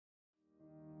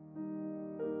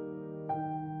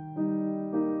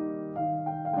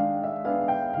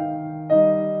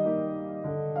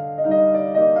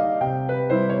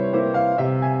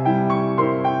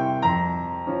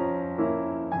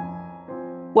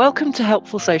Welcome to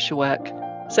Helpful Social Work.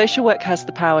 Social work has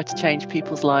the power to change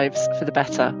people's lives for the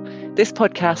better. This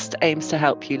podcast aims to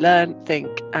help you learn, think,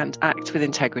 and act with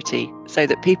integrity so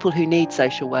that people who need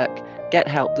social work get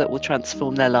help that will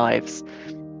transform their lives.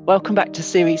 Welcome back to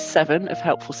Series 7 of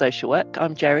Helpful Social Work.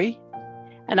 I'm Jerry.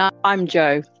 And I'm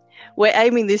Jo. We're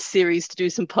aiming this series to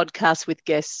do some podcasts with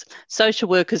guests, social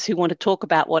workers who want to talk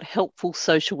about what helpful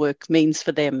social work means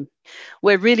for them.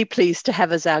 We're really pleased to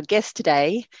have as our guest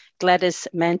today, Gladys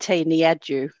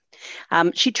Mantei-Niadju.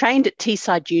 She trained at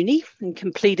Teesside Uni and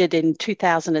completed in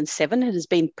 2007 and has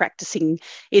been practicing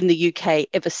in the UK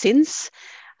ever since.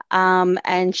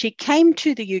 And she came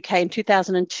to the UK in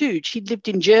 2002. She lived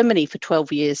in Germany for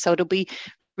 12 years, so it'll be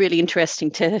really interesting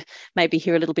to maybe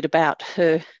hear a little bit about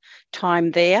her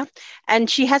time there. And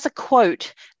she has a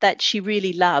quote that she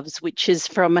really loves, which is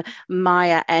from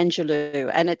Maya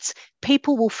Angelou, and it's,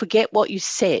 "People will forget what you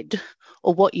said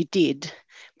or what you did,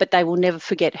 but they will never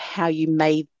forget how you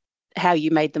made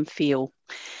them feel."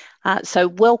 So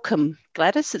welcome,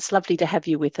 Gladys. It's lovely to have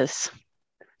you with us.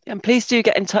 And please do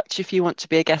get in touch if you want to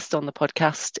be a guest on the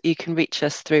podcast. You can reach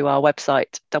us through our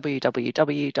website,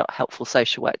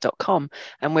 www.helpfulsocialwork.com.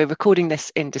 And we're recording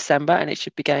this in December and it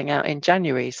should be going out in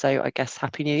January. So I guess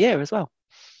Happy New Year as well.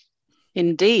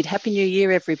 Indeed. Happy New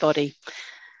Year, everybody.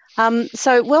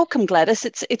 So welcome, Gladys.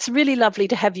 It's really lovely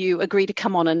to have you agree to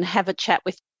come on and have a chat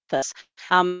with us.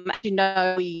 You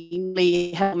know,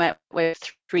 we have with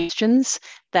 3 questions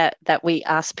that we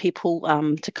ask people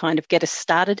to kind of get us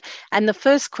started. And the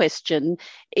first question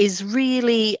is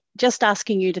really just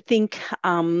asking you to think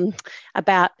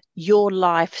about your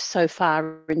life so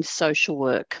far in social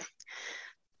work.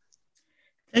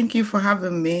 Thank you for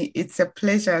having me. It's a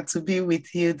pleasure to be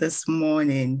with you this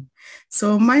morning.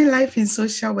 So my life in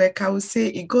social work, I would say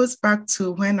it goes back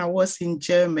to when I was in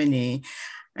Germany.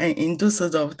 In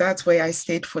Düsseldorf, that's where I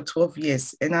stayed for 12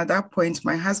 years. And at that point,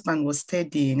 my husband was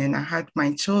studying and I had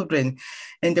my children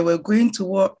and they were going to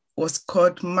what was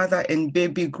called mother and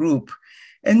baby group.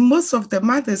 And most of the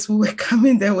mothers who were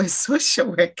coming there were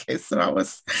social workers. So I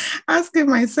was asking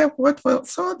myself, what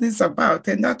was all this about?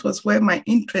 And that was where my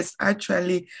interest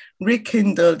actually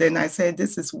rekindled. And I said,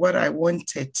 this is what I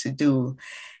wanted to do.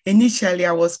 Initially,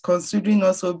 I was considering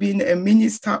also being a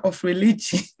minister of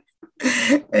religion.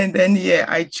 And then,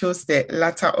 I chose the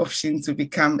latter option to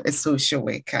become a social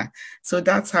worker. So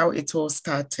that's how it all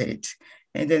started.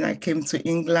 And then I came to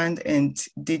England and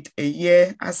did a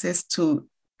year access to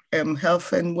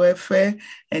health and welfare,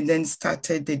 and then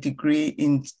started the degree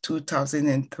in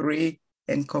 2003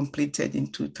 and completed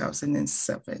in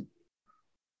 2007.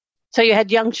 So you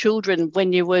had young children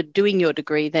when you were doing your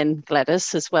degree then,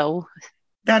 Gladys, as well?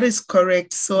 That is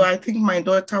correct. So I think my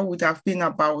daughter would have been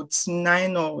about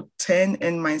 9 or 10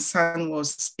 and my son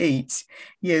was 8.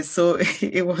 Yes, so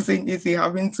it wasn't easy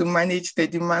having to manage the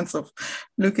demands of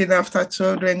looking after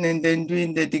children and then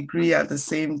doing the degree at the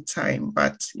same time.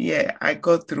 But I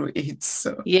got through it.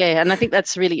 So. Yeah, and I think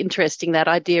that's really interesting, that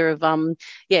idea of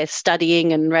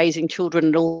studying and raising children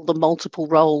and all the multiple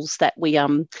roles that we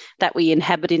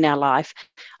inhabit in our life.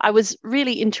 I was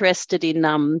really interested in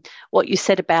what you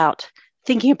said about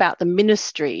thinking about the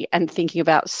ministry and thinking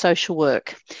about social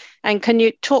work. And can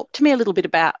you talk to me a little bit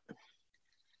about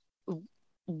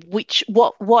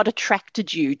what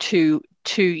attracted you to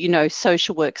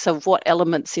social work? So what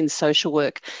elements in social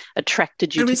work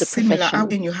attracted you to the profession? Very similar.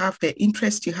 When you have the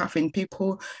interest you have in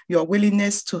people, your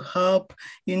willingness to help,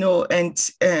 and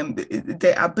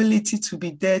the ability to be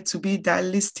there, to be that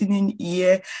listening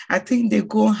ear. I think they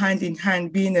go hand in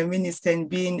hand, being a minister and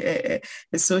being a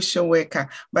social worker.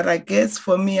 But I guess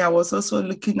for me, I was also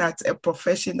looking at a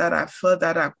profession that I felt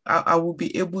that I will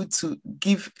be able to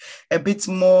give a bit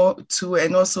more to,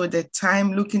 and also the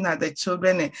time looking at the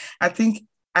children. And I think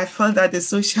I felt that the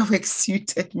social work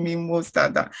suited me most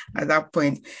at that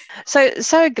point.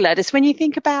 So Gladys, when you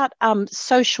think about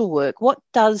social work, what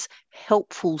does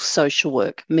helpful social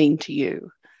work mean to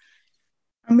you?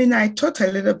 I mean, I thought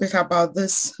a little bit about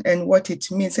this and what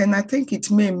it means, and I think it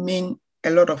may mean a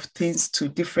lot of things to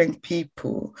different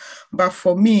people. But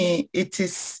for me, it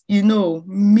is,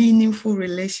 meaningful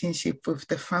relationship with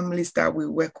the families that we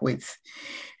work with.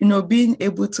 Being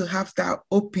able to have that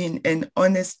open and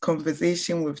honest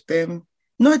conversation with them,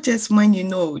 not just when,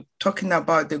 talking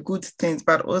about the good things,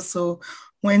 but also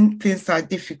when things are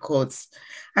difficult.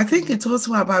 I think it's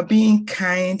also about being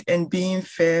kind and being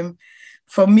firm.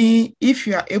 For me, if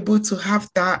you are able to have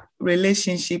that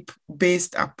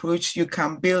relationship-based approach, you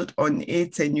can build on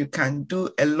it and you can do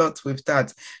a lot with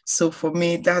that. So for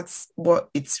me, that's what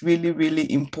it's really, really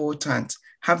important,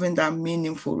 having that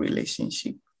meaningful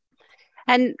relationship.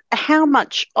 And how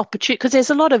much opportunity, because there's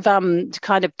a lot of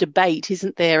kind of debate,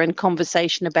 isn't there, and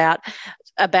conversation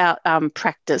about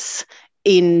practice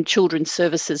in children's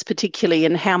services particularly,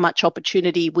 and how much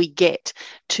opportunity we get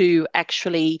to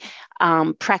actually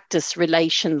practice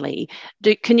relationally.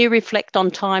 Can you reflect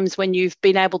on times when you've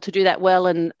been able to do that well,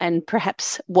 and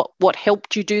perhaps what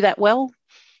helped you do that well?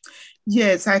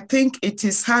 Yes, I think it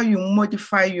is how you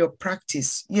modify your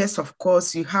practice. Yes, of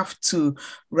course, you have to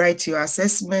write your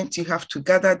assessment, you have to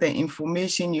gather the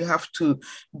information, you have to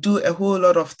do a whole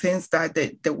lot of things that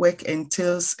the work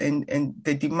entails and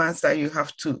the demands that you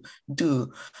have to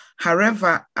do.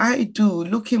 However,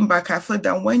 looking back, I feel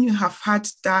that when you have had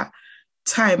that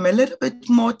time, a little bit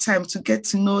more time to get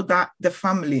to know that the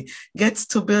family, gets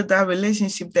to build that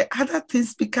relationship, the other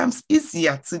things becomes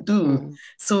easier to do.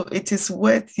 So it is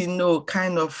worth,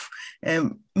 kind of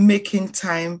making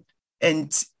time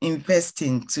and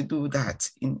investing to do that.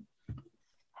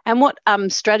 And what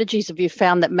strategies have you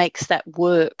found that makes that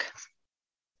work?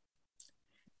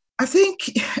 I think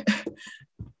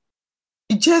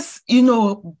just,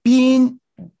 being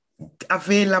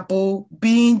available,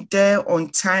 being there on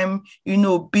time,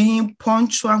 being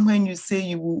punctual when you say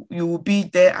you will be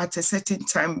there at a certain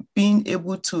time, being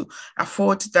able to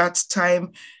afford that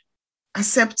time,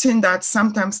 accepting that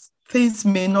sometimes things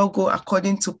may not go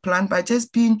according to plan, but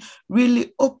just being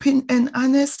really open and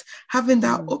honest, having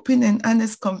that open and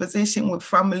honest conversation with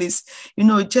families,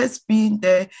 just being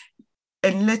there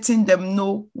and letting them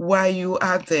know why you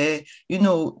are there.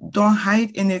 Don't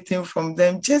hide anything from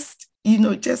them. Just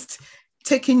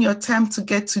taking your time to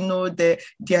get to know their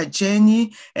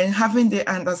journey and having the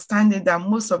understanding that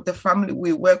most of the family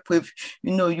we work with,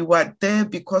 you are there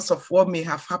because of what may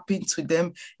have happened to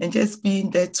them, and just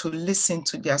being there to listen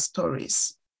to their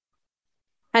stories.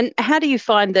 And how do you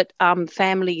find that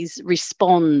families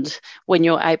respond when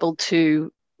you're able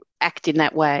to act in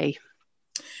that way?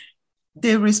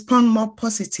 They respond more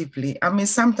positively. I mean,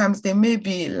 sometimes there may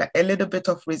be like a little bit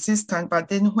of resistance, but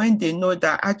then when they know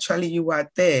that actually you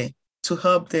are there to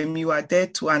help them, you are there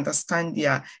to understand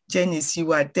their journeys,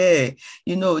 you are there,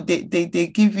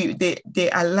 they give you, they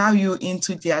allow you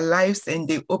into their lives and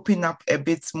they open up a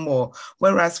bit more.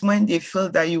 Whereas when they feel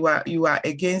that you are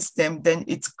against them, then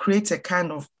it creates a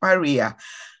kind of barrier.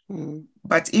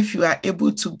 But if you are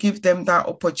able to give them that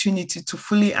opportunity to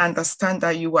fully understand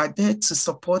that you are there to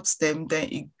support them, then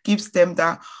it gives them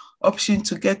that option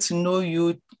to get to know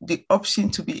you, the option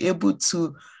to be able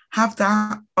to have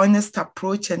that honest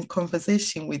approach and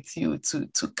conversation with you,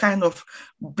 to kind of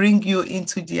bring you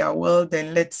into their world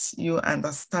and let you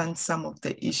understand some of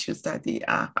the issues that they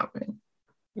are having.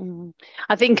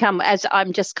 I think as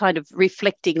I'm just kind of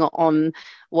reflecting on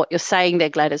what you're saying there,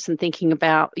 Gladys, and thinking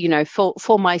about,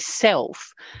 for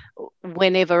myself,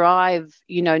 whenever I've,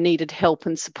 needed help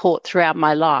and support throughout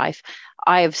my life,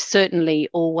 I have certainly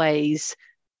always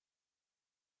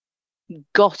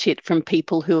got it from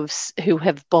people who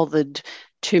have bothered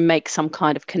to make some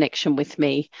kind of connection with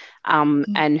me,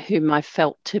 and whom I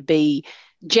felt to be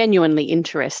genuinely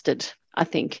interested, I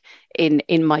think,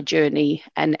 in my journey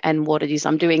and what it is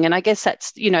I'm doing. And I guess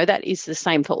that's, that is the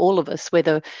same for all of us,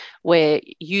 whether we're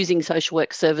using social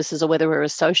work services or whether we're a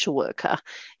social worker,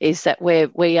 is that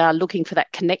we are looking for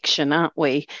that connection, aren't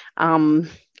we,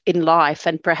 in life.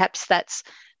 And perhaps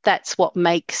that's what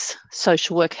makes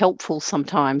social work helpful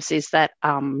sometimes, is that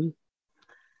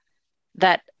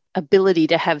that ability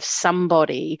to have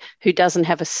somebody who doesn't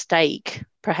have a stake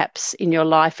perhaps in your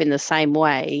life in the same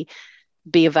way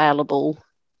be available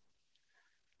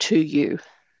to you.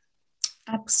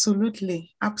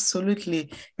 Absolutely.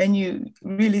 And you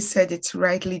really said it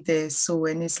rightly there. So,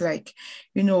 and it's like,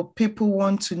 people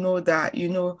want to know that,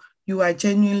 you are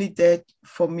genuinely there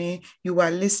for me. You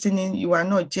are listening. You are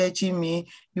not judging me.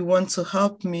 You want to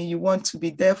help me. You want to be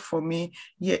there for me.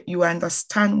 Yet you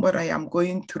understand what I am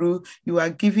going through. You are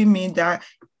giving me that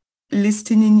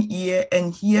listening ear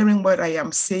and hearing what I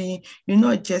am saying. You're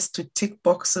not just to tick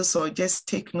boxes or just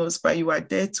take notes, but you are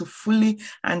there to fully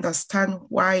understand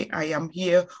why I am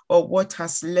here or what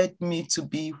has led me to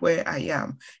be where I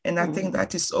am. And I think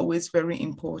that is always very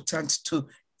important, to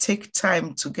take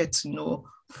time to get to know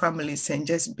families and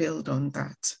just build on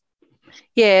that.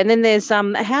 Yeah, and then there's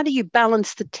how do you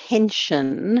balance the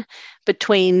tension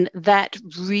between that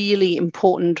really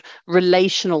important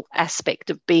relational aspect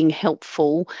of being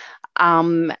helpful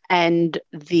and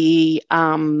the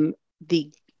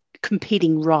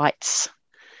competing rights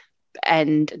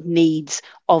and needs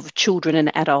of children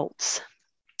and adults?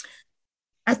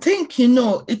 I think,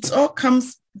 it all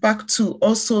comes back to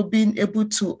also being able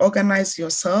to organize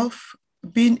yourself,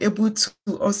 being able to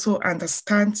also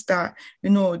understand that,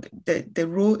 the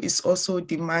role is also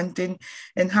demanding,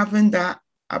 and having that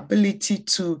ability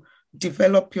to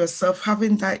develop yourself,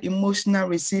 having that emotional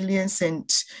resilience, and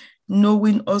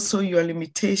knowing also your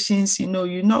limitations.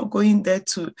 You're not going there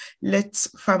to let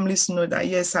families know that,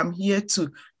 yes, I'm here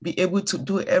to be able to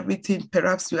do everything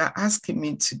perhaps you are asking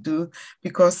me to do,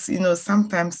 because,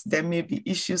 sometimes there may be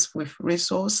issues with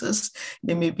resources.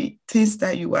 There may be things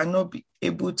that you are not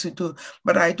able to do.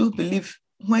 But I do believe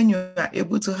when you are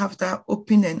able to have that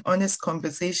open and honest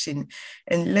conversation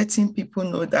and letting people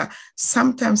know that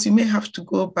sometimes you may have to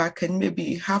go back and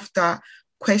maybe have that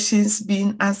questions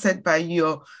being answered by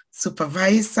your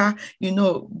supervisor,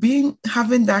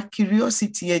 having that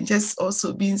curiosity, and just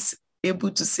also being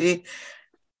able to say,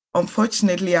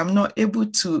 unfortunately, I'm not able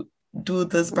to do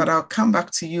this, but I'll come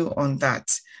back to you on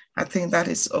that. I think that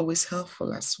is always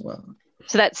helpful as well.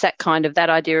 So that's that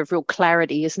idea of real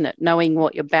clarity, isn't it? Knowing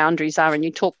what your boundaries are. And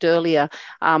you talked earlier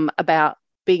about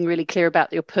being really clear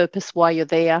about your purpose, why you're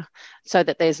there, so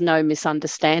that there's no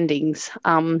misunderstandings.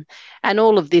 And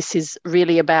all of this is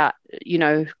really about,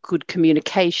 good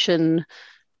communication,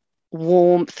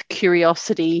 warmth,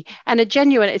 curiosity, and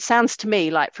it sounds to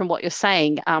me like, from what you're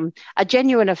saying, a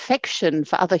genuine affection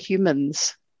for other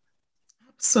humans.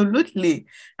 Absolutely.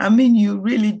 I mean, you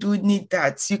really do need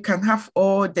that. You can have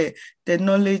all the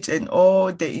knowledge and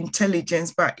all the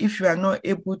intelligence, but if you are not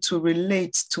able to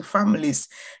relate to families,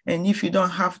 and if you don't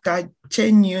have that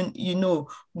genuine,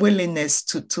 willingness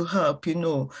to help,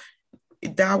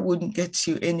 that wouldn't get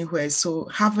you anywhere. So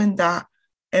having that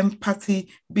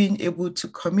empathy, being able to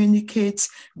communicate,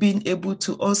 being able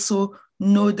to also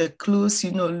know the clues,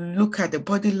 look at the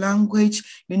body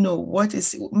language, what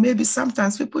is, maybe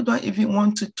sometimes people don't even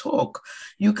want to talk.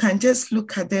 You can just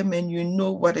look at them and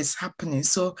what is happening.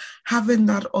 So having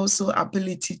that also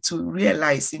ability to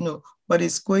realize, what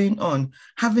is going on,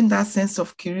 having that sense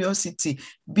of curiosity,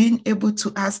 being able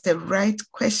to ask the right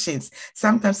questions.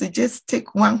 Sometimes it just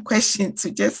takes one question to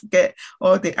just get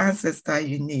all the answers that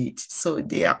you need. So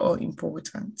they are all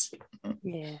important.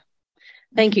 Yeah.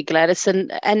 Thank you, Gladys.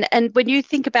 And when you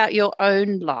think about your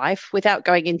own life, without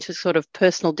going into sort of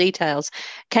personal details,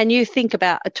 can you think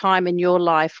about a time in your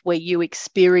life where you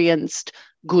experienced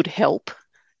good help?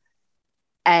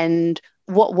 And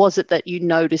what was it that you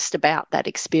noticed about that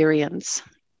experience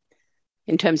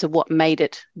in terms of what made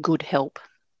it good help?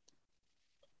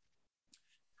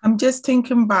 I'm just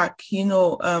thinking back,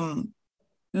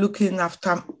 looking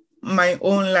after my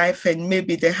own life, and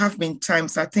maybe there have been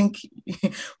times, I think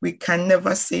we can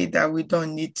never say that we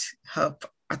don't need help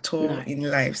at all in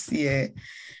lives. Yeah.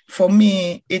 For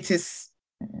me, it is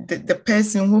the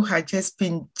person who had just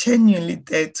been genuinely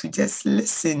there to just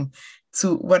listen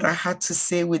to what I had to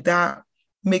say without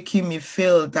making me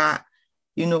feel that,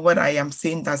 what I am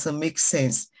saying doesn't make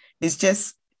sense. It's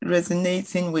just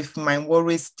resonating with my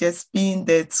worries, just being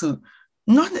there to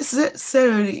not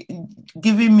necessarily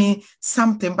giving me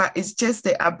something, but it's just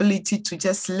the ability to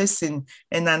just listen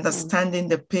and understanding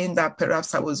the pain that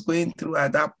perhaps I was going through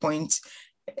at that point,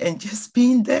 and just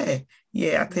being there.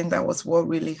 Yeah, I think that was what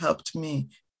really helped me.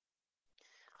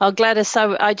 Oh, Gladys,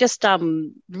 I just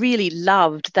really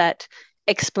loved that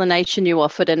explanation you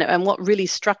offered. And what really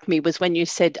struck me was when you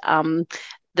said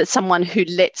that someone who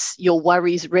lets your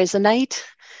worries resonate.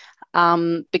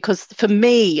 Because for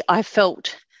me, I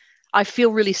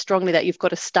feel really strongly that you've got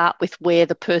to start with where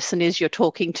the person is you're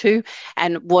talking to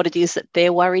and what it is that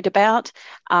they're worried about.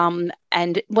 And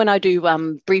when I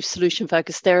do brief solution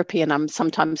focused therapy, and I'm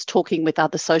sometimes talking with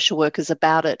other social workers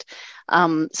about it,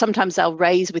 sometimes they'll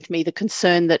raise with me the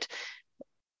concern that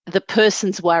the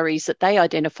person's worries that they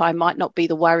identify might not be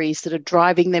the worries that are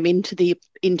driving them into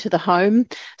the home.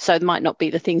 So it might not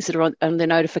be the things that are on the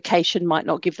notification, might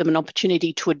not give them an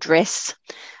opportunity to address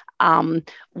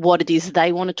what it is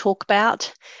they want to talk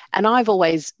about. And I've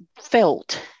always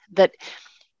felt that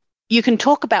you can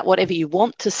talk about whatever you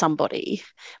want to somebody,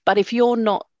 but if you're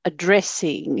not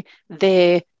addressing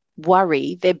their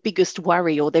worry, their biggest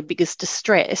worry or their biggest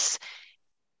distress,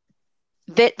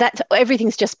 that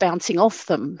everything's just bouncing off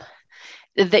them.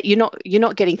 That you're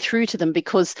not getting through to them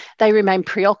because they remain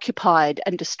preoccupied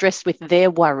and distressed with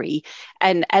their worry.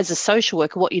 And as a social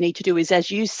worker, what you need to do is,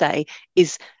 as you say,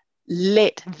 is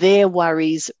let their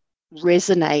worries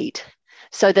resonate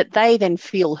so that they then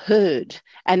feel heard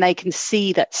and they can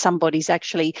see that somebody's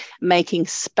actually making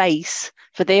space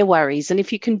for their worries. And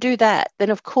if you can do that, then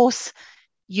of course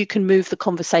you can move the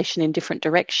conversation in different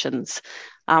directions.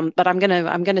 But I'm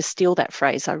going to steal that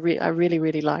phrase. I really,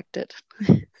 really liked it.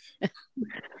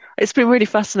 It's been really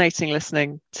fascinating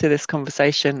listening to this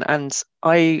conversation, and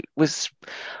I was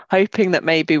hoping that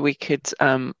maybe we could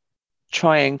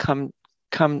try and come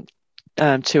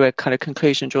to a kind of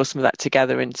conclusion, draw some of that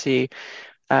together into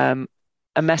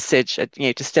a message,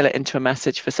 distill it into a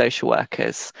message for social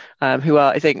workers who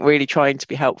are, I think, really trying to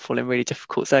be helpful in really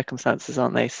difficult circumstances,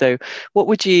 aren't they? So what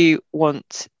would you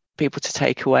want people to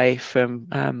take away from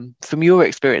your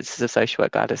experiences of social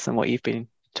work, Gladys, and what you've been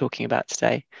talking about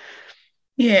today?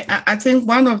 Yeah, I think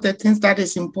one of the things that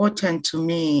is important to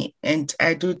me, and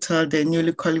I do tell the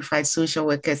newly qualified social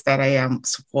workers that I am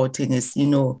supporting, is,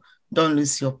 don't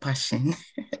lose your passion.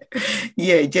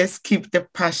 Yeah, just keep the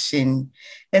passion,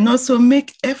 and also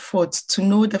make efforts to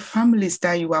know the families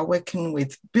that you are working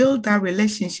with. Build that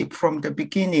relationship from the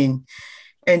beginning.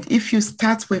 And if you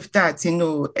start with that,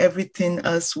 everything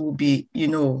else will be,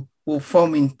 will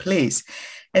form in place.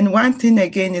 And one thing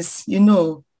again is,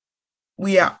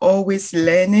 we are always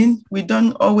learning. We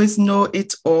don't always know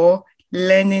it all.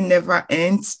 Learning never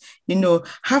ends.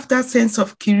 Have that sense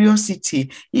of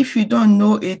curiosity. If you don't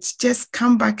know it, just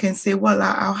come back and say, well,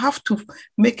 I'll have to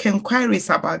make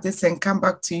inquiries about this and come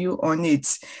back to you on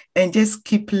it. And just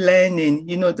keep learning.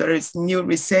 There is new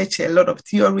research, a lot of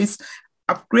theories.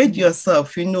 Upgrade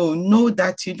yourself, know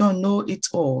that you don't know it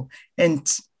all,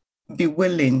 and be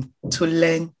willing to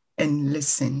learn and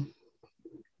listen.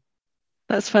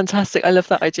 That's fantastic. I love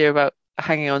that idea about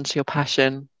hanging on to your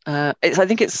passion. I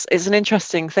think it's an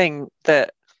interesting thing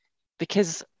that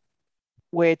because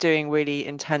we're doing really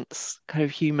intense kind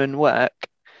of human work,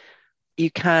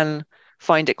 you can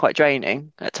find it quite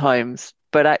draining at times,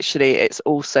 but actually it's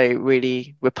also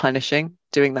really replenishing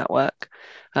doing that work.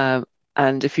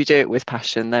 And if you do it with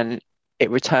passion, then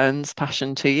it returns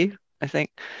passion to you, I think.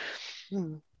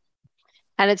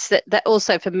 And it's that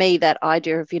also for me, that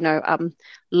idea of,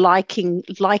 liking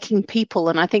people.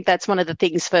 And I think that's one of the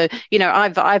things for,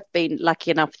 I've been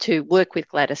lucky enough to work with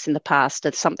Gladys in the past.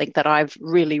 It's something that I've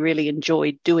really, really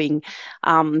enjoyed doing.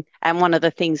 And one of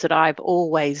the things that I've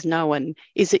always known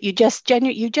is that you just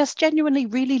genuinely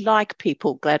really like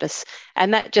people, Gladys.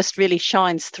 And that just really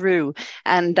shines through.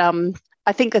 And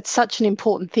I think that's such an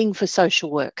important thing for social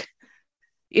work.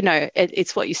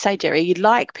 It's what you say, Jerry. You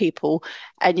like people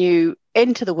and you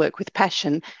enter the work with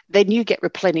passion, then you get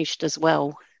replenished as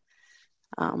well.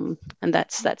 And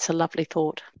that's a lovely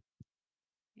thought.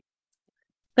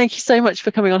 Thank you so much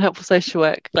for coming on Helpful Social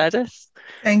Work, Gladys.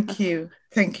 Thank you.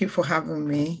 Thank you for having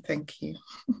me. Thank you.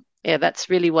 Yeah, that's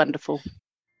really wonderful.